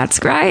near.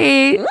 That's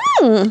right.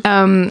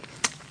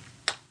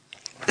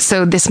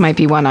 So this might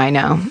be one I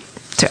know.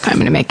 So I'm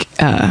going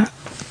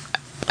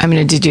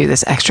to do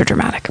this extra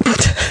dramatic.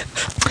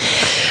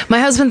 My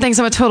husband thinks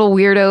I'm a total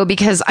weirdo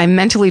because I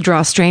mentally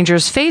draw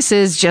strangers'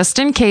 faces just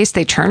in case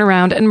they turn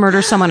around and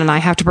murder someone and I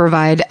have to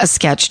provide a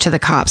sketch to the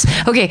cops.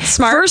 Okay,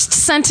 smart. First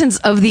sentence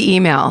of the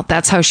email.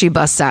 That's how she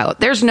busts out.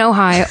 There's no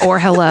hi or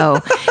hello.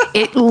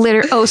 It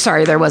literally... Oh,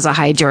 sorry. There was a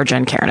hi, Georgia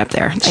and Karen up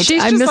there.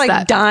 She's just like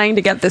that. Dying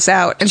to get this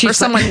out and for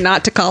someone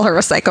not to call her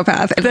a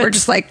psychopath. And we're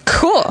just like,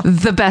 cool.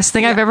 The best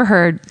thing I've ever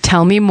heard.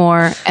 Tell me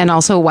more. And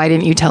also, why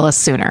didn't you tell us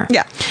sooner?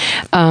 Yeah.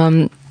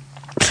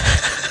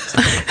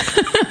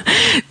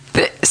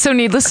 So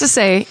needless to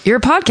say, your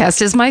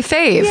podcast is my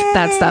fave. Yay.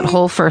 That's that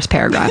whole first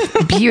paragraph.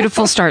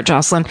 Beautiful start,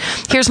 Jocelyn.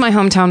 Here's my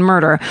hometown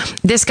murder.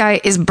 This guy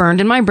is burned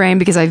in my brain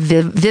because I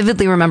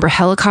vividly remember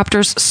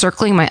helicopters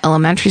circling my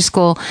elementary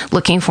school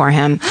looking for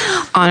him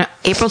on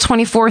April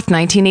 24th,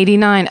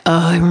 1989. Oh,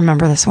 I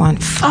remember this one.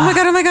 Fuck.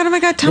 Oh my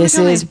God. This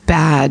is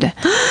bad.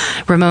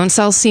 Ramon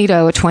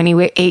Salcido, a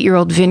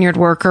 28-year-old vineyard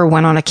worker,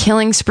 went on a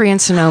killing spree in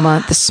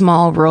Sonoma, the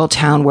small rural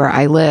town where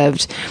I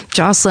lived.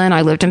 Jocelyn,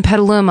 I lived in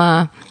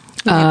Petaluma.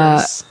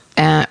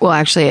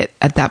 Actually,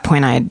 at that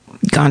point, I had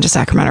gone to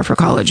Sacramento for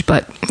college,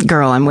 but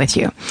girl, I'm with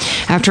you.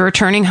 After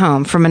returning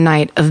home from a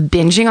night of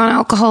binging on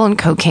alcohol and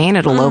cocaine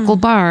at a local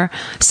bar,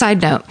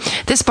 side note,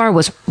 this bar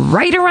was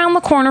right around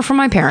the corner from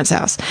my parents'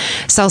 house.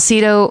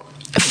 Salcido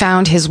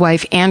found his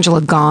wife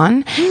Angela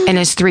gone and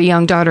his 3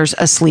 young daughters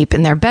asleep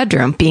in their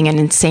bedroom. Being an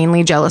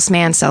insanely jealous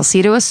man,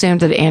 Salcido assumed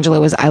that Angela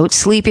was out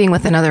sleeping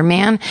with another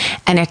man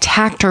and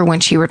attacked her when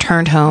she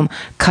returned home,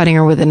 cutting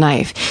her with a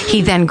knife.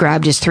 He then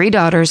grabbed his 3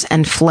 daughters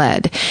and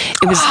fled.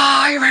 It was...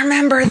 I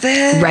remember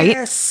this. Right?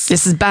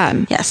 This is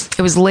bad. Yes.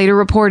 It was later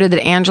reported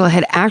that Angela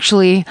had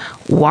actually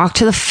walked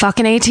to the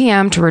fucking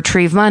ATM to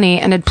retrieve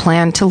money and had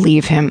planned to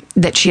leave him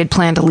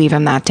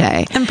that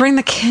day. And bring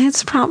the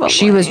kids, probably.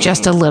 She was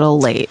just a little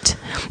late.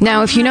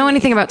 Now, if you know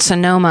anything about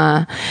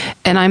Sonoma,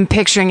 and I'm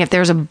picturing if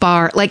there's a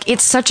bar, like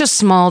it's such a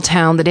small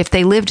town that if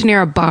they lived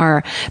near a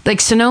bar,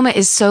 like Sonoma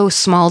is so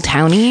small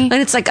towny. And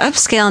it's like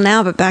upscale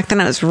now, but back then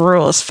it was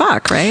rural as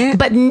fuck, right?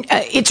 But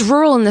it's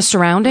rural in the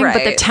surrounding, right.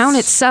 But the town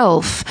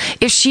itself,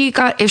 if she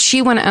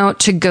went out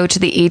to go to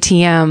the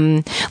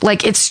ATM,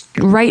 like it's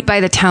right by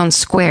the town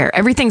square.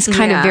 Everything's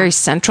kind of very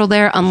central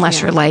there,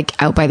 unless you're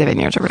like out by the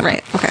vineyards or whatever.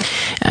 Right. Okay.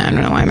 I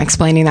don't know why I'm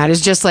explaining that.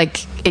 It's just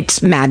like,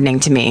 it's maddening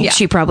to me. Yeah.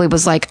 She probably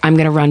was like, I'm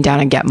going to run down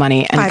and get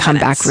money and 5 come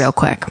minutes. Back real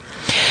quick.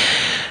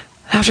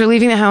 After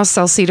leaving the house,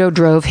 Salcido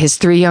drove his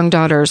 3 young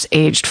daughters,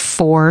 aged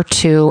 4,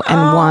 2,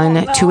 and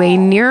 1, to a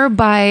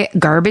nearby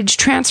garbage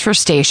transfer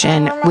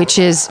station, which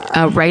is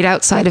right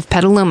outside of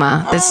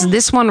Petaluma.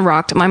 This one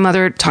rocked. My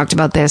mother talked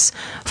about this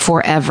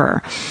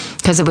forever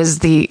because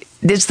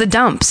it's the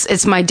dumps.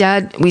 It's my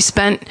dad. We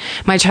spent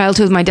my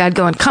childhood with my dad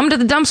going, come to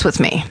the dumps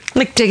with me.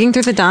 Like digging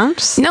through the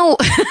dumps? No.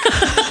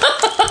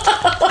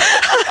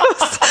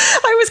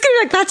 I was going to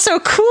be like, that's so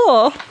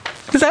cool.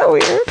 Is that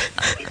weird?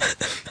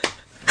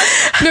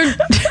 No.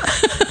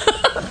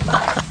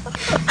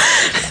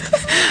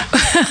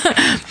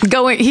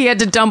 he had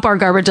to dump our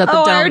garbage at the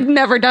dump. I've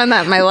never done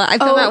that in my life. I've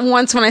done that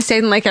once when I stayed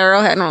in Lake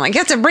Arrowhead, and I'm like, you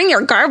have to bring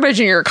your garbage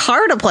in your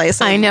car to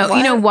places. I know. What?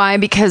 You know why?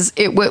 Because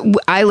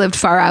I lived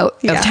far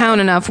out of town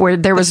enough where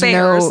there was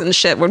bears and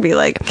shit would be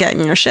like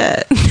getting your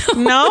shit.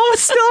 No,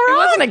 it's still wrong. It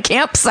wasn't a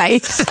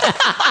campsite.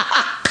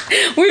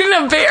 We didn't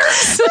have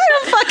bears.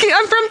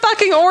 I'm from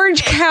fucking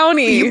Orange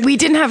County. We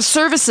didn't have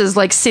services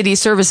like city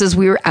services.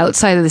 We were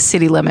outside of the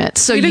city limit,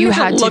 so you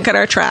had to look at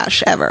our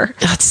trash ever.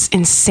 That's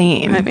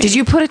insane. Did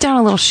you put it down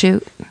a little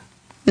chute?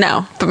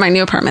 No, but my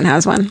new apartment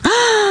has one. Isn't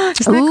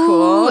that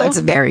cool? That's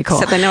very cool.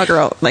 Except I know a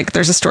girl, like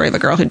there's a story of a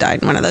girl who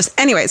died in one of those.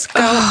 Anyways,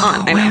 go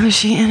on. Why was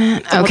she in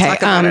it? Okay. We'll talk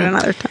about it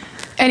another time.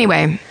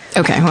 Anyway.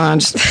 Okay, well,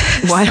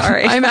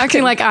 sorry. I'm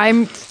acting like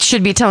I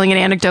should be telling an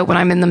anecdote when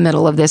I'm in the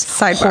middle of this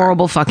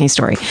horrible fucking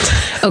story.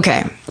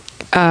 Okay.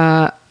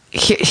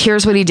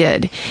 Here's what he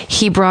did.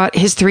 He brought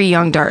his 3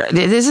 young daughters.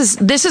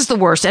 This is the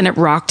worst, and it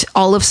rocked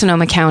all of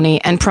Sonoma County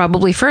and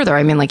probably further.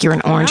 I mean, like you're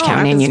in Orange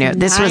County, and you know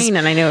this was. And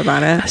I knew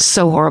about it.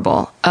 So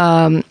horrible.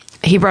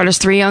 He brought his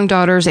 3 young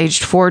daughters,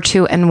 aged 4,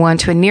 2, and 1,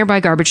 to a nearby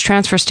garbage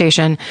transfer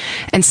station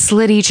and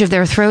slit each of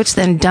their throats,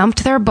 then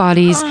dumped their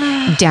bodies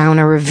down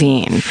a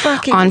ravine.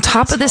 On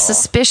top of the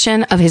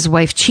suspicion of his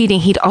wife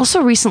cheating, he'd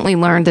also recently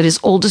learned that his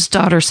oldest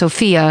daughter,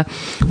 Sophia,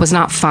 was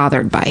not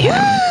fathered by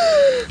him.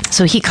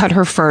 So he cut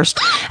her first.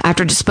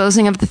 After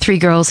disposing of the 3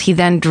 girls, he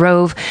then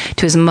drove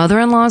to his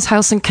mother-in-law's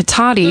house in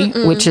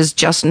Cotati, which is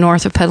just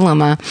north of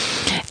Petaluma,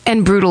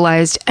 and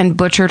brutalized and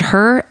butchered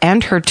her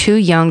and her 2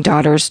 young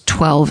daughters,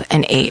 12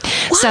 and 8.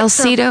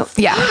 Salcido,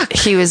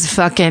 he was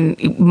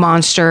fucking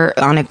monster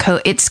on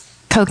it's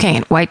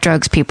cocaine, white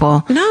drugs,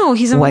 people. No,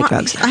 he's white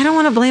drugs. I don't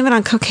want to blame it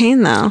on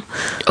cocaine, though.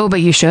 Oh, but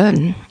you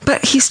should.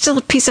 But he's still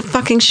a piece of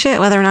fucking shit,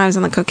 whether or not he's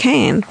on the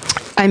cocaine.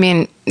 I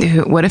mean,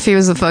 what if he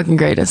was the fucking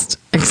greatest,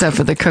 except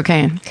for the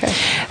cocaine? Okay.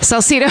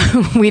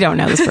 Salcido, we don't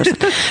know this person.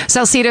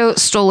 Salcido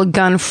stole a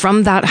gun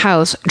from that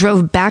house,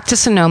 drove back to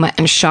Sonoma,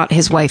 and shot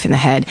his wife in the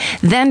head.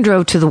 Then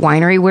drove to the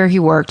winery where he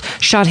worked,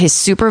 shot his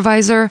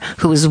supervisor,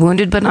 who was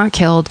wounded but not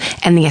killed,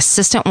 and the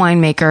assistant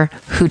winemaker,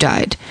 who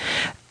died.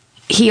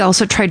 He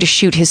also tried to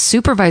shoot his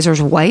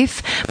supervisor's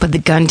wife, but the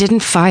gun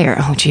didn't fire.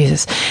 Oh,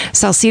 Jesus.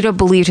 Salcido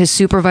believed his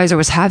supervisor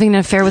was having an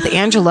affair with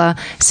Angela.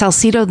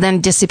 Salcido then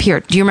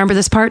disappeared. Do you remember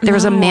this part? There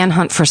was a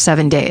manhunt for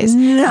 7 days.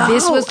 No.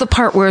 This was the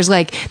part where it was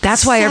like,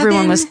 that's why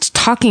everyone was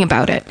talking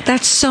about it.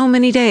 That's so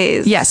many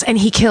days. Yes, and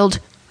he killed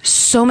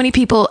so many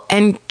people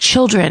and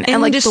children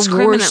and like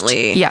the worst.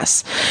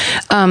 Yes.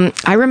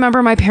 I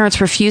remember my parents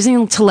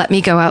refusing to let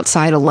me go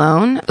outside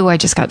alone. Oh, I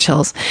just got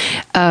chills.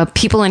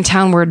 People in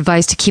town were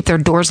advised to keep their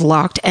doors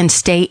locked and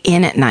stay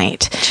in at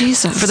night.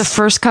 Jesus. For the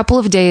first couple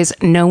of days,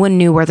 no one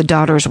knew where the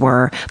daughters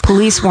were.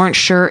 Police weren't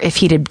sure if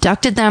he'd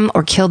abducted them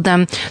or killed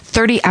them.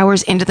 30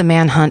 hours into the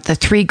manhunt, the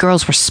 3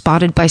 girls were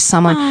spotted by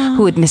someone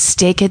who had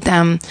mistaken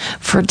them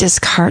for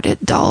discarded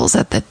dolls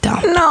at the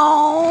dump.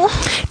 No.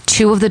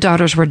 2 of the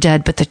daughters were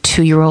dead, but the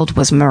 2-year-old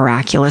was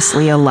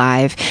miraculously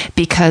alive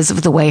because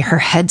of the way her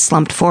head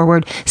slumped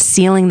forward,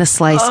 sealing the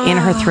slice in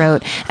her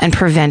throat and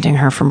preventing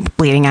her from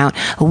bleeding out.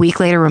 A week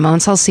later, Ramon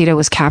Salcido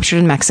was captured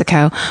in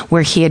Mexico,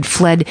 where he had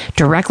fled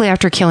directly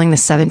after killing the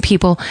 7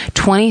 people.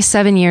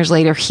 27 years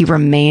later, he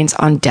remains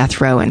on death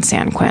row in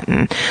San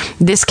Quentin.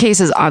 This case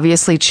is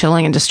obviously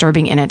chilling and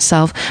disturbing in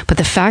itself, but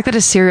the fact that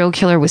a serial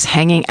killer was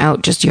hanging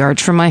out just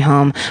yards from my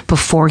home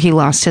before he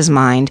lost his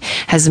mind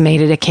has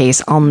made it a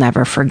case I'll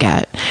never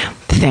forget.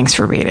 Thanks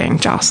for reading,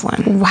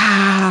 Jocelyn.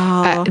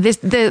 Wow.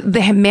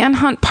 The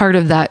manhunt part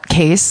of that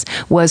case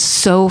was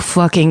so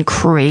fucking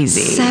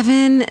crazy.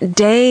 7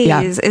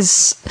 days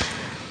is...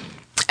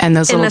 And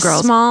those little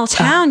girls. In a small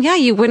town,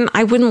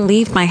 I wouldn't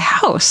leave my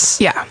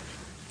house. Yeah.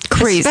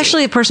 Crazy.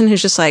 Especially a person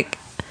who's just like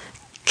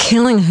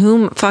killing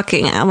whom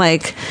fucking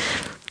like...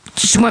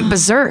 Just went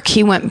berserk.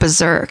 He went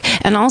berserk.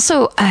 And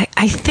also,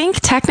 I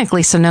think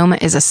technically Sonoma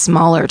is a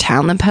smaller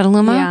town than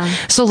Petaluma.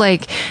 Yeah. So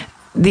like...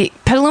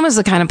 Petaluma is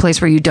the kind of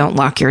place where you don't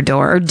lock your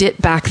door, or did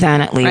back then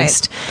at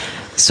least.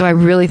 Right. So I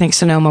really think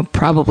Sonoma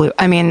probably,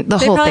 I mean, the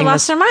whole thing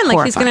lost their mind.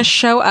 Like he's going to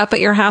show up at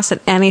your house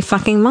at any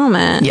fucking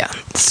moment. Yeah,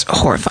 it's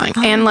horrifying.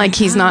 And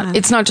like it's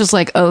not just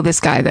like, oh,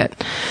 this guy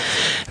that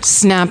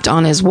snapped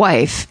on his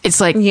wife. It's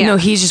like, no,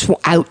 he's just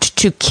out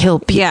to kill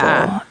people.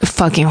 Yeah.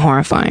 Fucking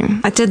horrifying.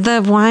 Did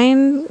the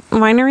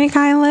winery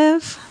guy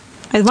live?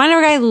 The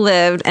winery guy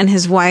lived and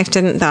his wife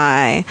didn't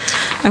die.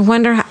 I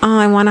wonder,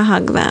 I want to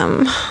hug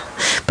them.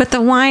 But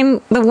the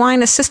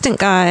wine assistant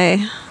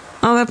guy,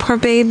 that poor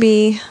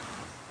baby.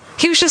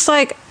 He was just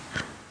like,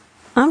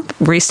 I'm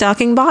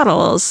restocking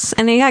bottles,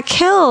 and he got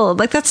killed.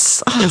 Like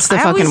that's it's the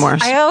fucking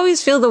worst. I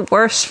always feel the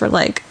worst for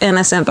like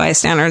innocent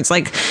bystanders.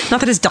 Like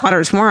not that his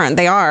daughters weren't,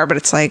 they are, but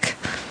it's like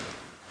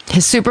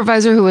his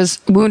supervisor who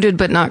was wounded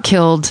but not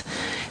killed.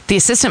 The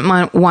assistant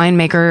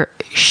winemaker,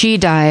 she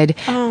died,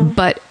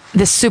 but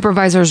the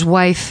supervisor's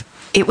wife,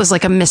 it was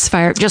like a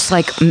misfire, just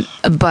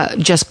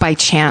by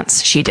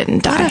chance she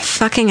didn't die. What a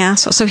fucking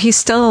asshole. So he's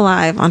still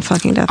alive on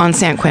fucking death. On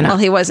San Quentin. Well,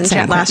 he was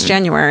last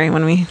January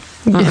when we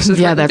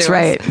Yeah, that's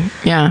right.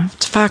 Yeah.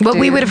 Fuck, but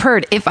we dude. would have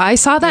heard if I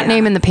saw that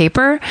name in the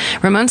paper.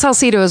 Ramon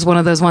Salcido is one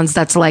of those ones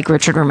that's like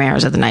Richard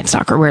Ramirez of the Night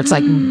Stalker, where it's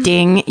like,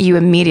 ding, you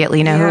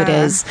immediately know who it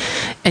is,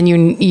 and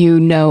you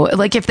know,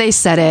 like if they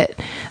said it,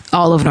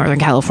 all of Northern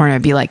California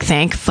would be like,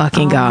 thank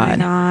fucking God.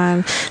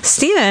 My God.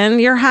 Steven,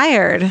 you're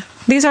hired.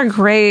 These are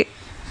great.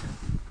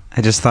 I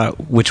just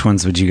thought, which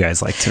ones would you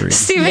guys like to read?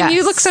 Steven,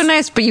 you look so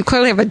nice, but you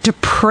clearly have a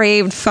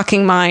depraved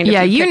fucking mind.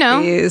 Yeah, you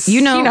know. These. He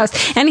knows.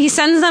 And he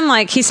sends them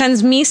he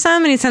sends me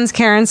some and he sends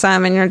Karen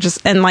some, and you're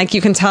just, and like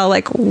you can tell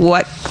like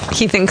what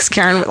he thinks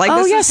Karen, like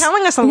this is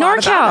telling us a lot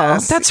about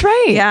us. That's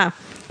right. Yeah.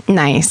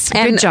 Nice.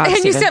 Good job, And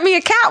Steven. you sent me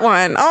a cat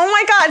one. Oh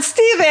my God,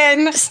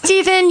 Steven.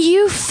 Steven,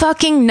 you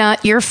fucking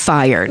nut, you're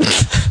fired.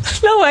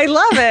 No, I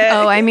love it.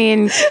 Oh, I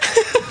mean...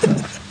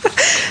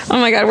 Oh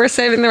my God, we're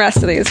saving the rest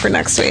of these for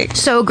next week.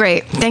 So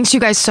great. Thanks you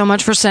guys so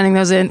much for sending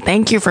those in.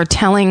 Thank you for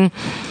telling.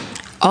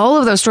 All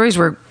of those stories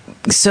were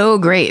so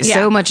great. Yeah.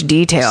 So much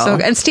detail.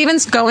 And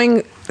Steven's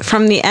going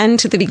from the end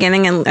to the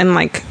beginning and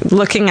like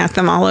looking at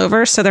them all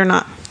over. So they're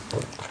not...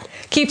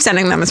 Keep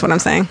sending them is what I'm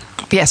saying.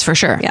 Yes, for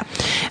sure. Yeah.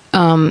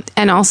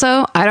 And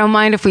also, I don't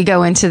mind if we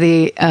go into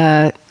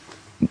the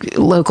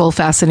local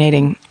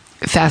fascinating,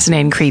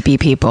 creepy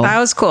people. That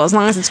was cool. As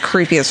long as it's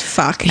creepy as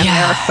fuck. And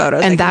there are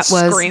photos and that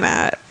was... scream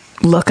at.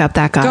 Look up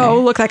that guy.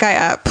 Go look that guy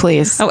up.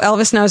 Please. Oh,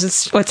 Elvis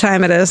knows what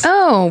time it is.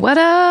 Oh, what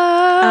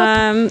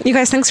up? You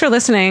guys, thanks for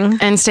listening.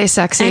 And stay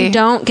sexy. And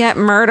don't get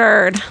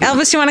murdered.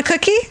 Elvis, you want a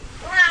cookie?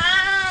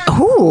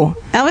 Ooh.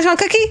 Elvis, you want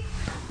a cookie?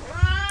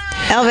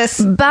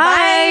 Elvis.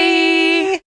 Bye.